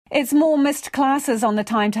It's more missed classes on the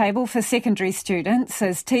timetable for secondary students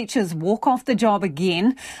as teachers walk off the job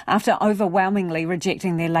again after overwhelmingly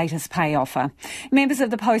rejecting their latest pay offer. Members of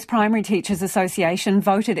the Post-Primary Teachers Association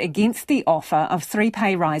voted against the offer of 3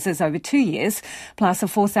 pay rises over 2 years, plus a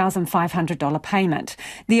 $4,500 payment.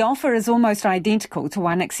 The offer is almost identical to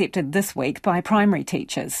one accepted this week by primary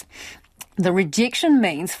teachers. The rejection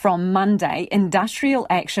means from Monday, industrial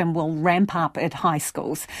action will ramp up at high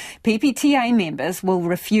schools. PPTA members will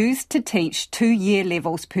refuse to teach 2-year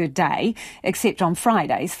levels per day, except on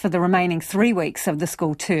Fridays, for the remaining 3 weeks of the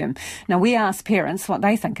school term. Now, we asked parents what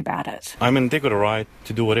they think about it. I mean, they got a right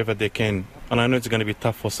to do whatever they can. And I know it's going to be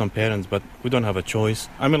tough for some parents, but we don't have a choice.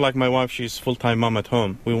 I mean, like my wife, she's full-time mum at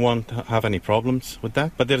home. We won't have any problems with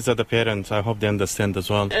that. But there's other parents, I hope they understand as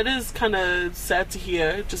well. It is kind of sad to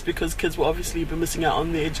hear, just because kids will obviously be missing out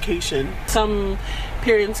on their education. Some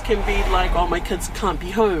parents can be like, oh, my kids can't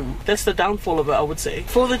be home. That's the downfall of it, I would say.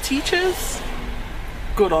 For the teachers,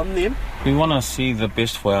 good on them. We want to see the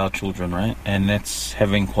best for our children, right? And that's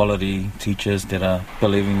having quality teachers that are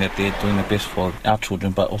believing that they're doing the best for our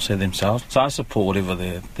children, but also themselves. So I support whatever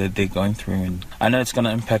they're going through. And I know it's going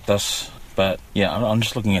to impact us, but yeah, I'm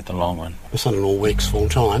just looking at the long run. My son-in-law works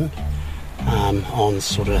full-time on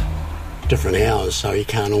sort of different hours, so he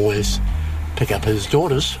can't always pick up his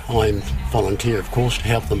daughters. I volunteer, of course, to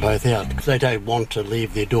help them both out. They don't want to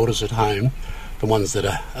leave their daughters at home, the ones that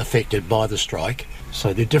are affected by the strike.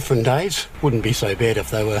 So they're different days. Wouldn't be so bad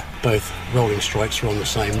if they were both rolling strikes were on the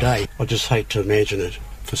same day. I just hate to imagine it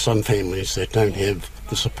for some families that don't have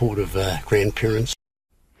the support of grandparents.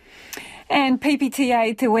 And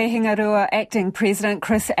PPTA Te Wehengarua Acting President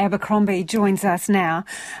Chris Abercrombie joins us now.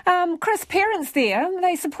 Chris, parents there,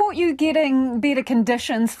 they support you getting better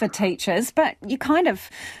conditions for teachers, but you're kind of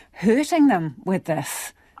hurting them with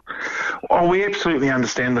this. Oh, we absolutely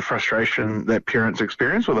understand the frustration that parents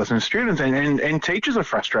experience with us, and students and teachers are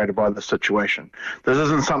frustrated by the situation. This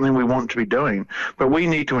isn't something we want to be doing, but we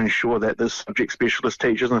need to ensure that this subject specialist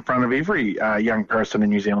teaches in front of every young person in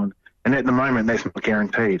New Zealand, and at the moment that's not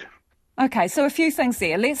guaranteed. Okay, so a few things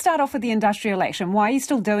there. Let's start off with the industrial action. Why are you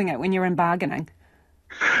still doing it when you're in bargaining?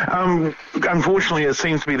 Unfortunately, it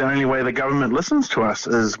seems to be the only way the government listens to us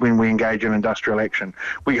is when we engage in industrial action.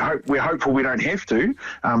 We're hopeful we don't have to.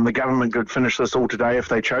 The government could finish this all today if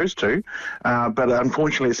they chose to, but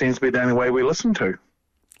unfortunately it seems to be the only way we listen to.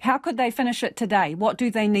 How could they finish it today? What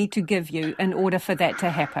do they need to give you in order for that to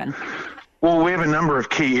happen? Well, we have a number of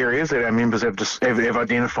key areas that our members have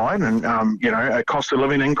identified, and a cost of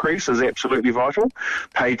living increase is absolutely vital.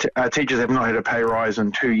 Teachers have not had a pay rise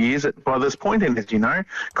in 2 years by this point, and as you know,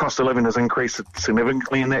 cost of living has increased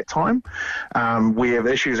significantly in that time. We have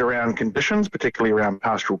issues around conditions, particularly around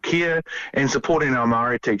pastoral care, and supporting our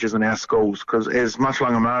Māori teachers in our schools, because as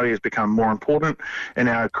Muchlanga Māori has become more important in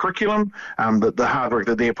our curriculum, the hard work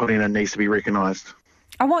that they're putting in needs to be recognised.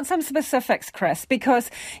 I want some specifics, Chris,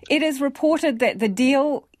 because it is reported that the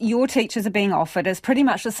deal your teachers are being offered is pretty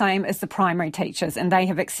much the same as the primary teachers, and they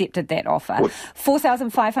have accepted that offer.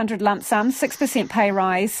 $4,500 lump sum, 6% pay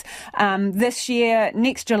rise this year,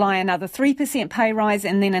 next July another 3% pay rise,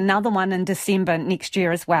 and then another one in December next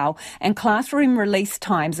year as well. And classroom release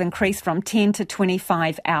times increase from 10 to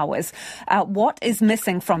 25 hours. What is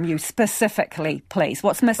missing from you specifically, please?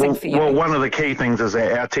 What's missing for you? Well, one of the key things is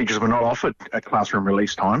that our teachers were not offered a classroom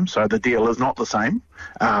release time, so the deal is not the same.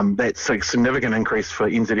 That's a significant increase for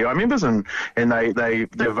NZDI members, and they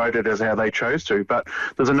voted as how they chose to. But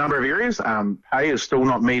there's a number of areas. Pay is still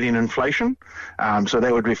not meeting inflation, so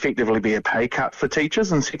that would effectively be a pay cut for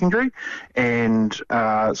teachers in secondary, and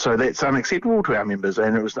so that's unacceptable to our members,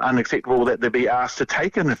 and it was unacceptable that they be asked to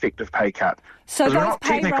take an effective pay cut. So we're not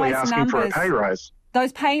technically asking for a pay rise.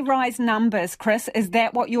 Those pay rise numbers, Chris, is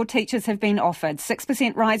that what your teachers have been offered?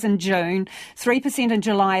 6% rise in June, 3% in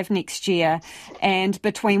July of next year, and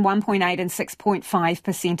between 1.8 and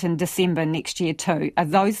 6.5% in December next year too. Are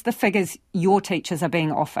those the figures your teachers are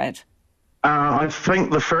being offered? I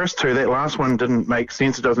think the first two, that last one didn't make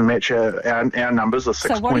sense. It doesn't match our numbers, the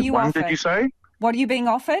 6.1, did you say? What are you being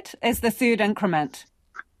offered as the third increment?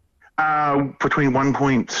 Between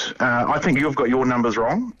I think you've got your numbers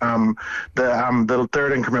wrong. The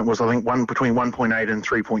third increment was, I think, between 1.8 and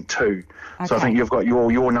 3.2. Okay. So I think you've got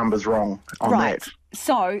your numbers wrong on that.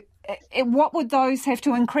 So what would those have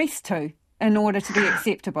to increase to in order to be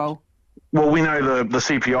acceptable? Well, we know the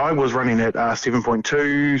CPI was running at 7.2,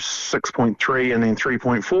 6.3 and then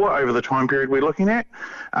 3.4 over the time period we're looking at.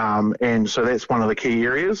 And so that's one of the key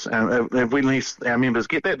areas. If we let our members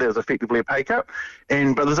get that, there's effectively a pay cut.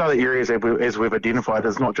 But there's other areas as we've identified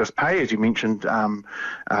as not just pay, as you mentioned, in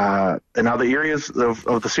other areas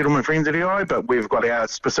of the settlement for NZEI, but we've got our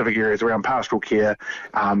specific areas around pastoral care,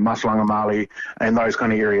 Masalanga Māori, and those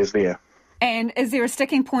kind of areas there. And is there a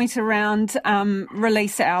sticking point around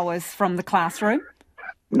release hours from the classroom?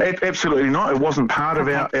 Absolutely not. It wasn't part of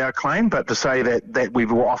our claim, but to say that we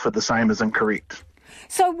were offered the same is incorrect.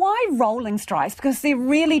 So why rolling strikes? Because they're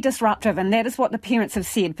really disruptive, and that is what the parents have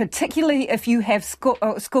said, particularly if you have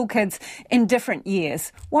school kids in different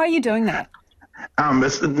years. Why are you doing that?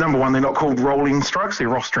 Number one, they're not called rolling strikes; they're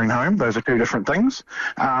rostering home. Those are two different things.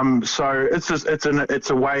 So it's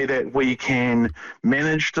a way that we can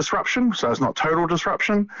manage disruption, so it's not total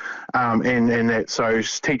disruption, and that so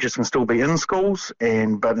teachers can still be in schools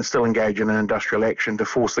but still engage in an industrial action to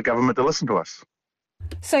force the government to listen to us.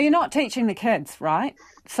 So you're not teaching the kids, right?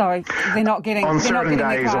 So they're not getting their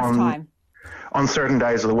class time. On certain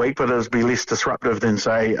days of the week, but it'll be less disruptive than,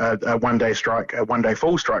 say, a one-day strike, a one-day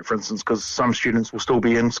full strike, for instance, because some students will still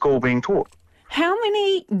be in school being taught. How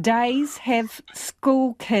many days have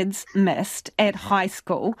school kids missed at high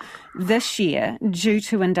school this year due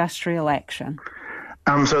to industrial action?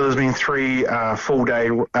 So there's been 3 full-day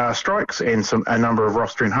strikes and a number of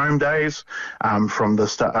rostering home days from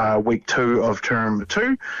the week 2 of term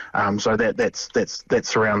 2. So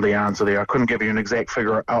that's around the answer there. I couldn't give you an exact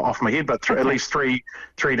figure off my head, but at least three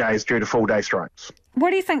days due to full-day strikes. What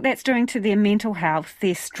do you think that's doing to their mental health,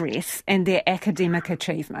 their stress and their academic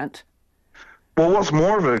achievement? Well, what's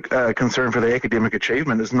more of a concern for the academic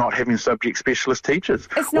achievement is not having subject specialist teachers.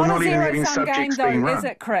 It's not a zero-sum game, though, is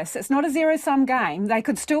it, Chris? It's not a zero-sum game. They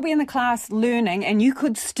could still be in the class learning, and you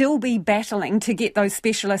could still be battling to get those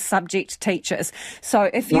specialist subject teachers. So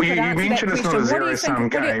if you could answer that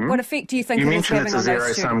question, what effect do you think it is having on those students? You mentioned it's a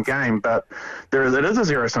zero-sum game, but it is a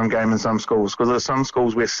zero-sum game in some schools, because there are some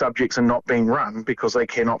schools where subjects are not being run because they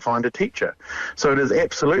cannot find a teacher. So it is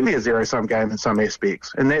absolutely a zero-sum game in some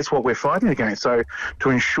aspects, and that's what we're fighting against. So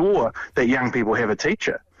to ensure that young people have a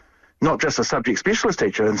teacher, not just a subject specialist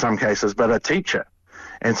teacher in some cases, but a teacher.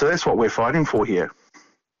 And so that's what we're fighting for here.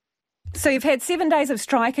 So you've had 7 days of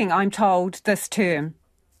striking, I'm told, this term.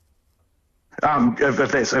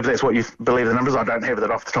 If that's what you believe the numbers, I don't have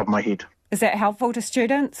that off the top of my head. Is that helpful to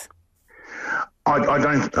students?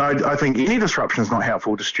 I think any disruption is not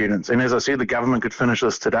helpful to students. And as I said, the government could finish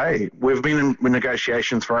this today. We've been in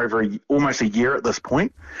negotiations for almost a year at this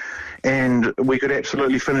point, and we could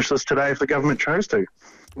absolutely finish this today if the government chose to.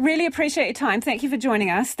 Really appreciate your time. Thank you for joining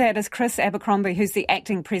us. That is Chris Abercrombie, who's the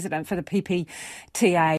acting president for the PPTA.